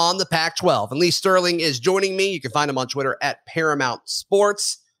all on the Pac-12, and Lee Sterling is joining me. You can find him on Twitter at Paramount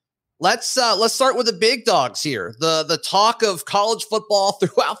Sports. Let's start with the big dogs here. The talk of college football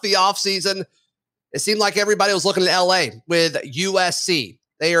throughout the offseason. It seemed like everybody was looking at LA with USC.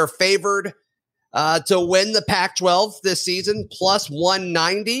 They are favored to win the Pac-12 this season, plus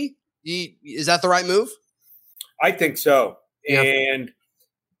 190. Is that the right move? I think so. Yeah. And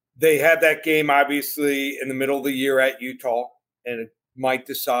they had that game, obviously, in the middle of the year at Utah, and it might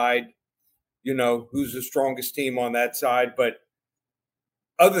decide, who's the strongest team on that side. But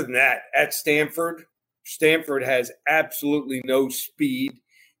other than that, at Stanford, Stanford has absolutely no speed.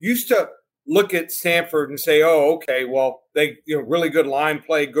 Used to look at Stanford and say, oh, okay, well, they really good line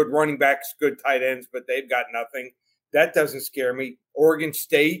play, good running backs, good tight ends, but they've got nothing. That doesn't scare me. Oregon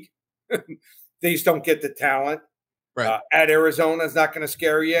State, they just don't get the talent. Right. At Arizona is not going to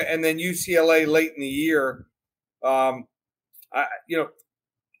scare you. And then UCLA late in the year, the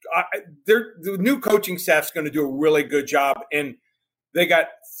new coaching staff's going to do a really good job. And they got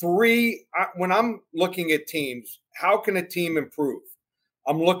three. When I'm looking at teams, how can a team improve?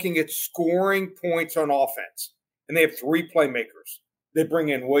 I'm looking at scoring points on offense. And they have three playmakers. They bring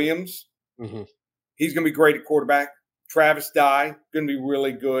in Williams. Mm-hmm. He's going to be great at quarterback. Travis Dye, going to be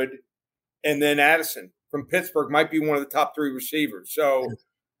really good. And then Addison from Pittsburgh might be one of the top three receivers. So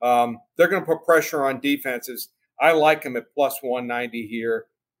they're going to put pressure on defenses. I like him at plus 190 here.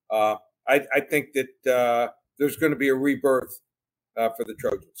 I think that there's going to be a rebirth for the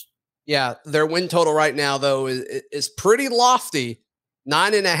Trojans. Yeah, their win total right now, though, is pretty lofty.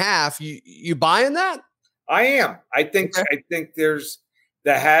 9.5. You buying that? I am. I think there's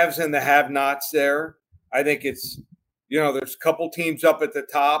the haves and the have-nots there. I think it's, there's a couple teams up at the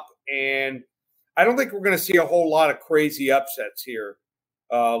top, and I don't think we're going to see a whole lot of crazy upsets here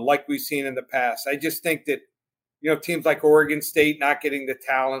like we've seen in the past. I just think that, teams like Oregon State not getting the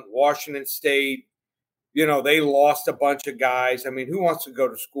talent, Washington State, they lost a bunch of guys. I mean, who wants to go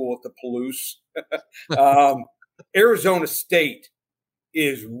to school at the Palouse? Arizona State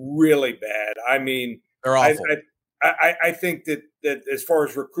is really bad. I mean, they're awful. I think that as far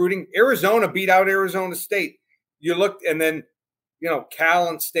as recruiting, Arizona beat out Arizona State. You looked, and then, Cal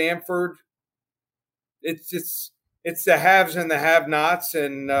and Stanford. It's the haves and the have-nots,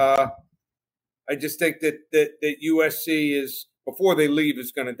 and I just think that USC is, before they leave,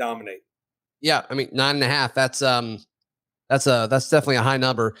 is going to dominate. Yeah, I mean 9.5. That's definitely a high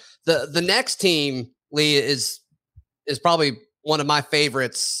number. The next team, Lee, is probably one of my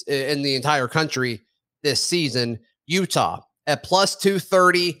favorites in the entire country this season. Utah at plus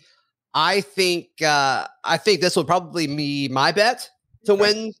 230. I think this would probably be my bet to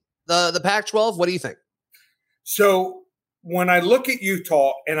win the Pac-12. What do you think? So when I look at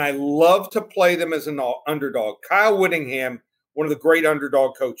Utah, and I love to play them as an underdog, Kyle Whittingham, one of the great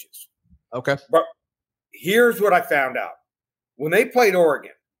underdog coaches. Okay. But here's what I found out. When they played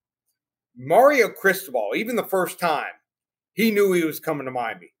Oregon, Mario Cristobal, even the first time, he knew he was coming to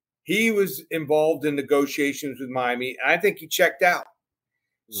Miami. He was involved in negotiations with Miami, and I think he checked out.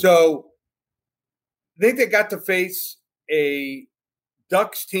 So I think they got to face a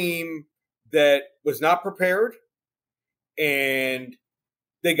Ducks team that was not prepared, and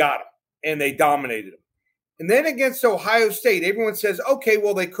they got him, and they dominated them. And then against Ohio State, everyone says, okay,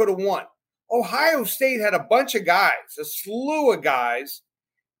 well, they could have won. Ohio State had a bunch of guys, a slew of guys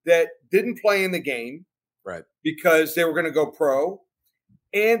that didn't play in the game. Right. Because they were going to go pro.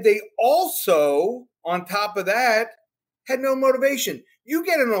 And they also, on top of that, had no motivation. You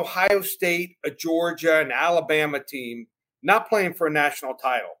get an Ohio State, a Georgia, an Alabama team not playing for a national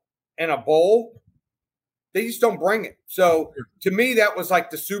title and a bowl, they just don't bring it. So to me, that was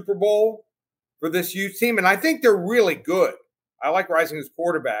like the Super Bowl for this youth team. And I think they're really good. I like Rising as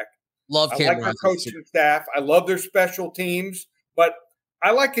quarterback. Love Cam I like their coaching staff. I love their special teams. But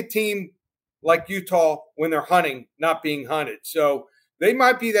I like a team like Utah when they're hunting, not being hunted. So they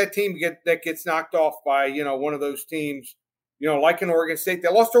might be that team that gets knocked off by, one of those teams, like in Oregon State. They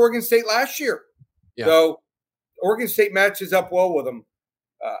lost to Oregon State last year. Yeah. So Oregon State matches up well with them.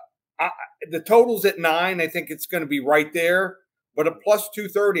 The total's at 9. I think it's going to be right there. But a plus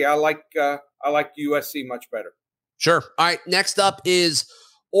 230, I like USC much better. Sure. All right. Next up is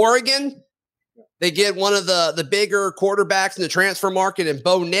Oregon. They get one of the bigger quarterbacks in the transfer market in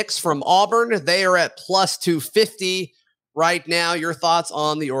Bo Nix from Auburn. They are at plus 250 right now. Your thoughts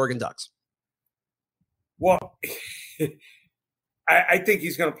on the Oregon Ducks? Well, I think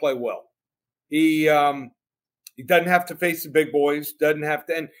he's going to play well. He doesn't have to face the big boys, doesn't have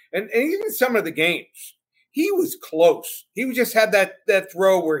to. And even some of the games, he was close. He just had that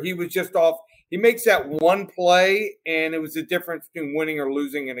throw where he was just off. He makes that one play, and it was the difference between winning or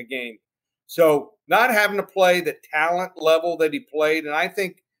losing in a game. So not having to play the talent level that he played, and I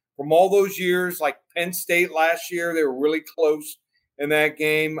think from all those years, like Penn State last year, they were really close in that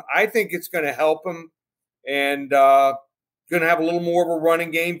game. I think it's going to help him, and going to have a little more of a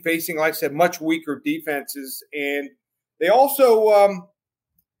running game, facing, like I said, much weaker defenses. And they also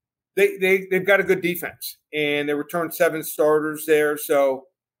they've got a good defense, and they returned 7 starters there. So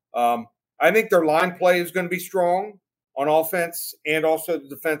I think their line play is going to be strong on offense and also the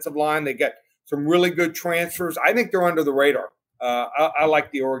defensive line. They got some really good transfers. I think they're under the radar. I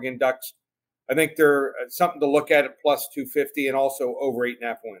like the Oregon Ducks. I think they're something to look at plus 250 and also over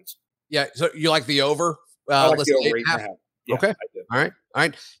 8.5 wins. Yeah. So you like the over? I like the over 8.5. Yeah, okay. All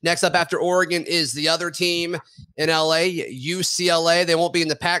right. Next up after Oregon is the other team in LA, UCLA. They won't be in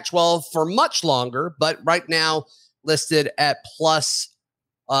the Pac-12 for much longer, but right now listed at plus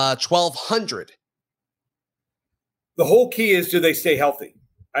 1,200. The whole key is, do they stay healthy?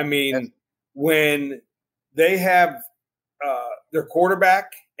 I mean, when they have their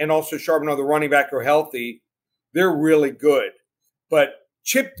quarterback and also Charbonneau, the running back, are healthy, they're really good. But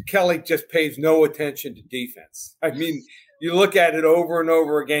Chip Kelly just pays no attention to defense. I mean, you look at it over and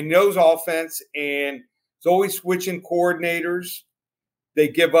over again, knows offense, and it's always switching coordinators. They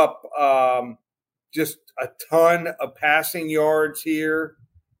give up just a ton of passing yards here.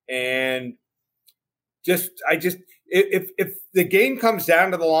 And if the game comes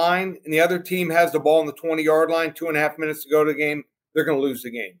down to the line and the other team has the ball on the 20-yard line, 2.5 minutes to go to the game, they're going to lose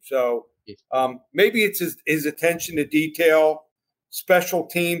the game. So maybe it's his attention to detail. Special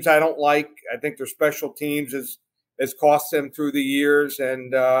teams I don't like. I think their special teams has cost them through the years.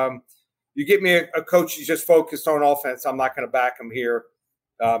 And you get me a coach who's just focused on offense, I'm not going to back him here.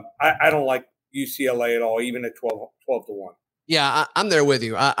 I don't like UCLA at all, even at 12 to 1. Yeah, I'm there with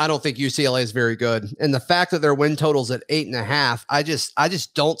you. I don't think UCLA is very good. And the fact that their win total's at 8.5, I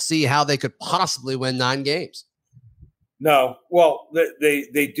just don't see how they could possibly win 9 games. No. Well,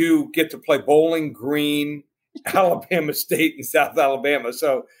 they do get to play Bowling Green, Alabama State, and South Alabama.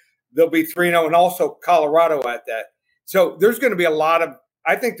 So they'll be 3-0, and also Colorado at that. So there's going to be a lot of –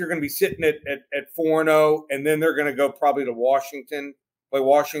 I think they're going to be sitting at 4-0, and then they're going to go probably to Washington, play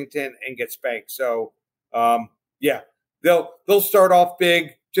Washington, and get spanked. So, yeah. They'll start off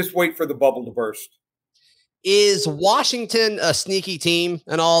big. Just wait for the bubble to burst. Is Washington a sneaky team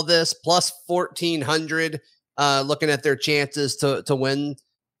in all this? Plus 1,400, looking at their chances to win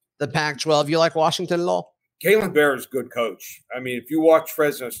the Pac-12. You like Washington at all? Kalen Bear is a good coach. I mean, if you watch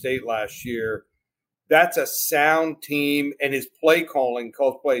Fresno State last year, that's a sound team, and his play calling,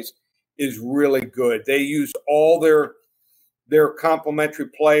 call plays, is really good. They use all their complementary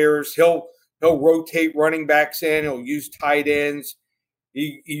players. He'll rotate running backs in. He'll use tight ends.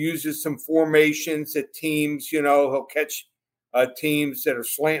 He uses some formations that teams, he'll catch teams that are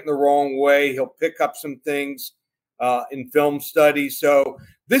slanting the wrong way. He'll pick up some things in film study. So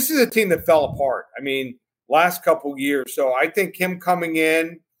this is a team that fell apart. I mean, last couple years. So I think him coming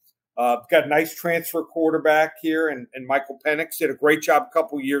in, got a nice transfer quarterback here, and Michael Penix did a great job a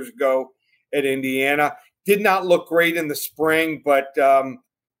couple years ago at Indiana. Did not look great in the spring, but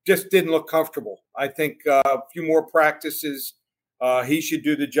just didn't look comfortable. I think a few more practices, he should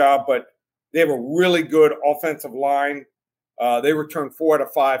do the job, but they have a really good offensive line. They returned 4 out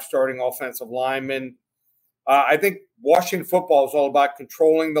of 5 starting offensive linemen. I think Washington football is all about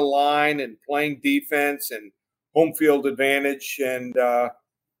controlling the line and playing defense and home field advantage. And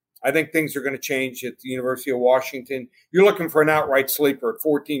I think things are going to change at the University of Washington. You're looking for an outright sleeper at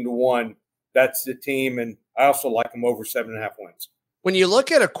 14 to 1. That's the team. And I also like them over 7.5 wins. When you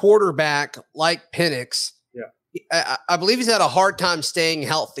look at a quarterback like Penix, I believe he's had a hard time staying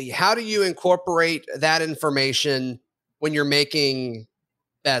healthy. How do you incorporate that information when you're making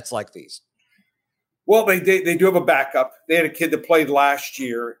bets like these? Well, they do have a backup. They had a kid that played last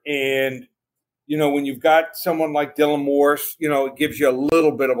year. And, when you've got someone like Dylan Morris, it gives you a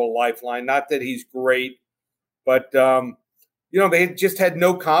little bit of a lifeline. Not that he's great, but, they just had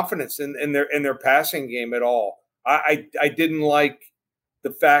no confidence in their passing game at all. I didn't like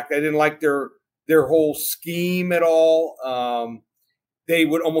the fact I didn't like their whole scheme at all. They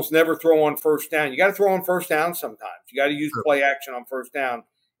would almost never throw on first down. You got to throw on first down sometimes. You got to use play action on first down.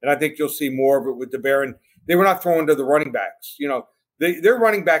 And I think you'll see more of it with DeBear. And they were not throwing to the running backs. Their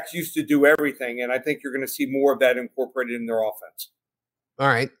running backs used to do everything. And I think you're going to see more of that incorporated in their offense. All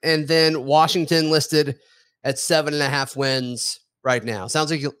right. And then Washington listed at 7.5 wins right now.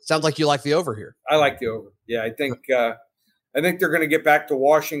 Sounds like you like the over here. I like the over. Yeah, I think they're going to get back to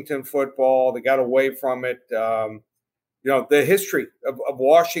Washington football. They got away from it. The history of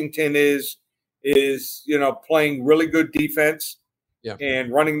Washington is playing really good defense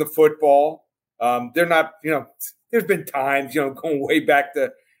and running the football. They're not, there's been times, going way back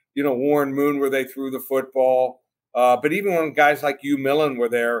to, Warren Moon where they threw the football. But even when guys like Hugh Millen were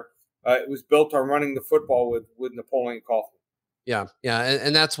there, it was built on running the football with Napoleon Kaufman. Yeah.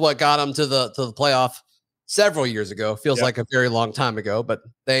 And that's what got them to the playoff several years ago. Feels like a very long time ago, but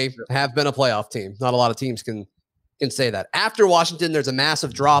they have been a playoff team. Not a lot of teams can say that. After Washington, there's a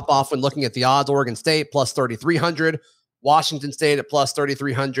massive drop-off when looking at the odds. Oregon State plus 3,300, Washington State at plus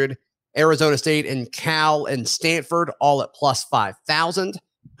 3,300, Arizona State and Cal and Stanford all at plus 5,000.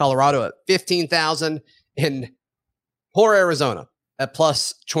 Colorado at 15,000, and poor Arizona at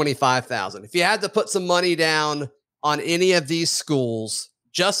plus 25,000. If you had to put some money down on any of these schools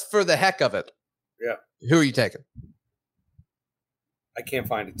just for the heck of it, yeah, who are you taking? I can't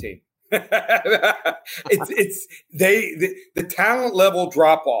find a team. The talent level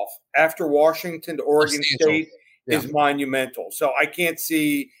drop off after Washington to Oregon State is monumental. So I can't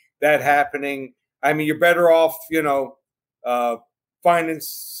see that happening. I mean, you're better off, finding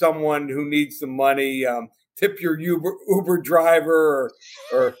someone who needs the money. Tip your Uber driver,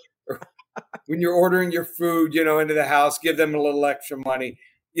 or when you're ordering your food, into the house, give them a little extra money.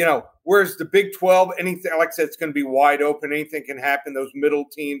 Whereas the Big 12, anything, like I said, it's going to be wide open. Anything can happen. Those middle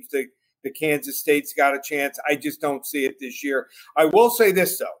teams, the Kansas State's got a chance. I just don't see it this year. I will say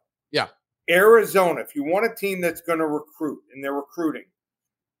this, though. Yeah. Arizona, if you want a team that's going to recruit, and they're recruiting,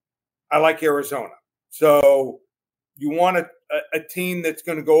 I like Arizona. So you want a team that's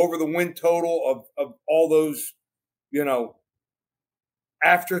going to go over the win total of all those,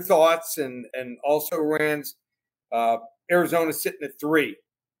 afterthoughts and also rans. Arizona's sitting at 3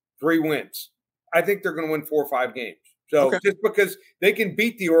 wins. I think they're going to win 4 or 5 games. So just because they can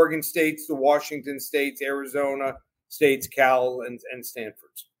beat the Oregon States, the Washington States, Arizona States, Cal, and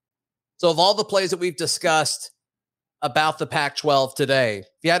Stanford's. So of all the plays that we've discussed about the Pac-12 today, if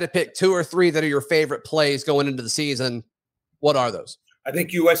you had to pick 2 or 3 that are your favorite plays going into the season, what are those? I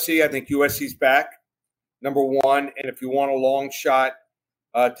think USC. I think USC's back, number 1. And if you want a long shot,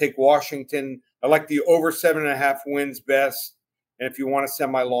 take Washington. I like the over 7.5 wins best. And if you want a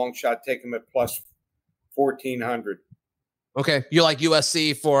semi-long shot, take them at plus 1,400. Okay. You like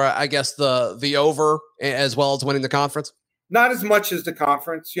USC for, I guess, the over as well as winning the conference? Not as much as the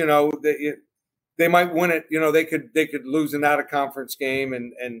conference. They might win it. They could lose an out-of-conference game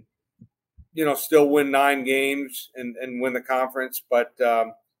and still win 9 games and win the conference. But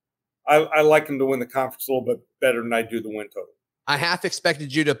I like them to win the conference a little bit better than I do the win total. I half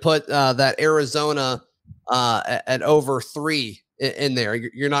expected you to put that Arizona at over 3 in there.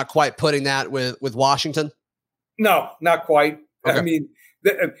 You're not quite putting that with Washington? No, not quite. Okay. I mean,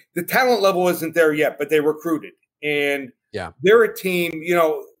 the talent level isn't there yet, but they recruited. And yeah, they're a team,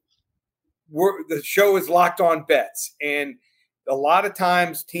 the show is Locked On Bets. And a lot of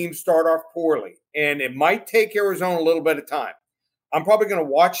times teams start off poorly. And it might take Arizona a little bit of time. I'm probably going to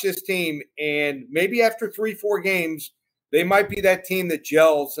watch this team, and maybe after 3-4 games, they might be that team that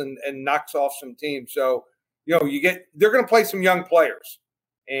gels and knocks off some teams. So, they're going to play some young players.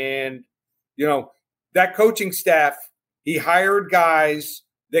 And, that coaching staff, he hired guys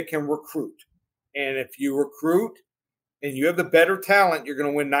that can recruit. And if you recruit and you have the better talent, you're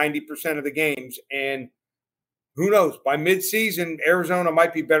going to win 90% of the games. And who knows, by midseason, Arizona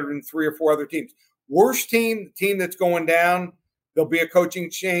might be better than 3 or 4 other teams. Worst team that's going down, there'll be a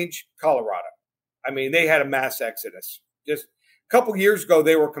coaching change, Colorado. I mean, they had a mass exodus. Just a couple years ago,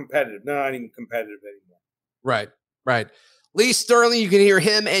 they were competitive. They're not even competitive anymore. Right. Lee Sterling, you can hear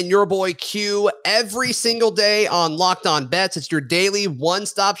him and your boy Q every single day on Locked On Bets. It's your daily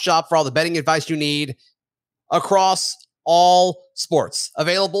one-stop shop for all the betting advice you need across all sports.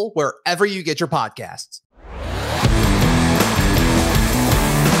 Available wherever you get your podcasts.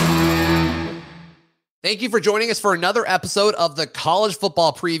 Thank you for joining us for another episode of the College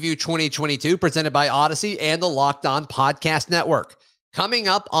Football Preview 2022 presented by Odyssey and the Locked On Podcast Network. Coming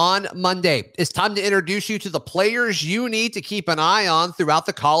up on Monday, it's time to introduce you to the players you need to keep an eye on throughout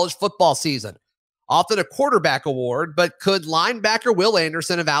the college football season. Often a quarterback award, but could linebacker Will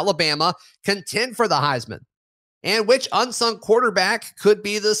Anderson of Alabama contend for the Heisman? And which unsung quarterback could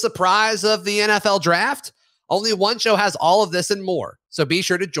be the surprise of the NFL draft? Only one show has all of this and more, so be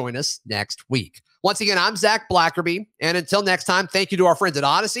sure to join us next week. Once again, I'm Zach Blackerby, and until next time, thank you to our friends at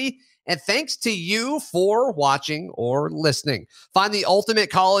Odyssey, and thanks to you for watching or listening. Find the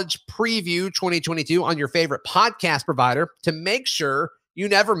Ultimate College Preview 2022 on your favorite podcast provider to make sure you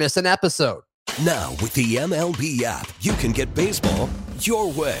never miss an episode. Now, with the MLB app, you can get baseball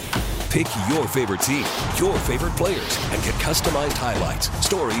your way. Pick your favorite team, your favorite players, and get customized highlights,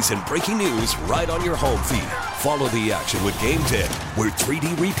 stories, and breaking news right on your home feed. Follow the action with Game 10, where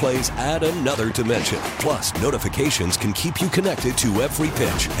 3D replays add another dimension. Plus, notifications can keep you connected to every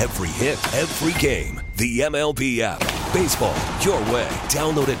pitch, every hit, every game. The MLB app. Baseball your way.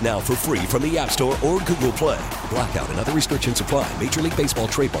 Download it now for free from the App Store or Google Play. Blackout and other restrictions apply. Major League Baseball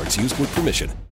trademarks used with permission.